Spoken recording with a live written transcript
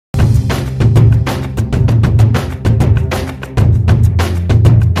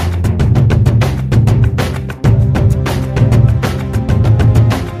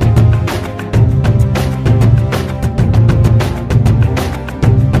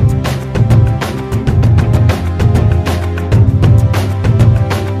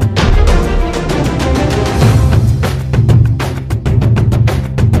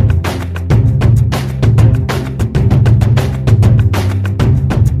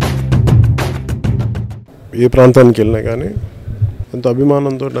ఏ ప్రాంతానికి వెళ్ళినా కానీ ఎంతో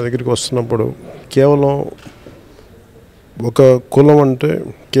అభిమానంతో నా దగ్గరికి వస్తున్నప్పుడు కేవలం ఒక కులం అంటే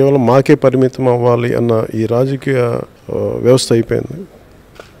కేవలం మాకే పరిమితం అవ్వాలి అన్న ఈ రాజకీయ వ్యవస్థ అయిపోయింది.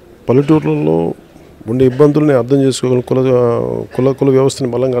 పల్లెటూర్లలో ఉండే ఇబ్బందుల్ని అర్థం చేసుకోగలం, కుల వ్యవస్థని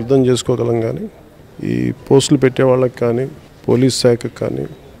బలంగా అర్థం చేసుకోగలం. కానీ ఈ పోస్టులు పెట్టే వాళ్ళకి కానీ పోలీస్ శాఖకి కానీ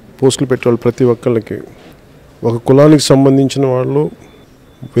పోస్టులు పెట్టేవాళ్ళు ప్రతి ఒక్కళ్ళకి ఒక కులానికి సంబంధించిన వాళ్ళు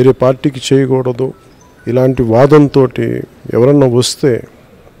వేరే పార్టీకి చేయకూడదు ఇలాంటి వాదంతో ఎవరన్నా వస్తే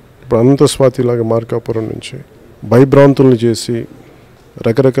ఇప్పుడు అనంత స్వాతిలాగా మార్కాపురం నుంచి భయభ్రాంతులను చేసి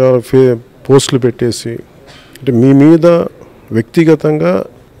రకరకాల పోస్టులు పెట్టేసి అంటే మీ మీద వ్యక్తిగతంగా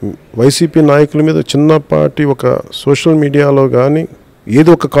వైసీపీ నాయకుల మీద చిన్నపాటి ఒక సోషల్ మీడియాలో కానీ ఏదో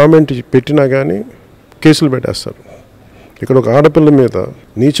ఒక కామెంట్ పెట్టినా కానీ కేసులు పెట్టేస్తారు. ఇక్కడ ఒక ఆడపిల్ల మీద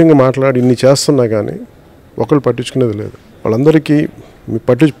నీచంగా మాట్లాడి ఇన్ని చేస్తున్నా కానీ ఒకళ్ళు పట్టించుకునేది లేదు. వాళ్ళందరికీ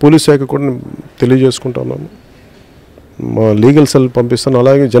పోలీస్ శాఖ కూడా తెలియజేసుకుంటున్నాము. మా లీగల్ సెల్ పంపిస్తాను.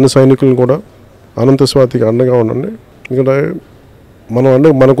 అలాగే జన సైనికులను కూడా అనంత స్వాతికి అండగా ఉండండి. ఎందుకంటే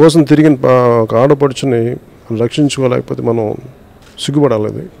మన కోసం తిరిగిన ఒక ఆడపడుచుని రక్షించుకోలేకపోతే మనం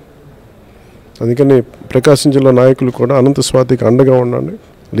సిగ్గుపడాలి. అందుకని ప్రకాశం జిల్లా నాయకులు కూడా అనంత స్వాతికి అండగా ఉండండి.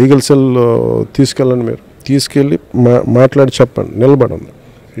 లీగల్ సెల్ తీసుకెళ్ళండి. మీరు తీసుకెళ్ళి మాట్లాడి చెప్పండి, నిలబడండి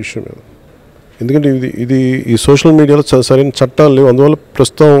ఈ విషయం మీద. ఎందుకంటే ఇది ఈ సోషల్ మీడియాలో సరైన చట్టాలు లేవు. అందువల్ల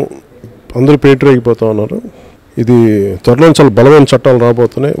ప్రస్తుతం అందరూ పేటరేగిపోతూ ఉన్నారు. ఇది త్వరలో చాలా బలమైన చట్టాలు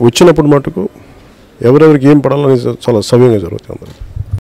రాబోతున్నాయి. వచ్చినప్పుడు మటుకు ఎవరెవరికి ఏం పడాలని చాలా సవ్యంగా జరుగుతుంది అందరికీ.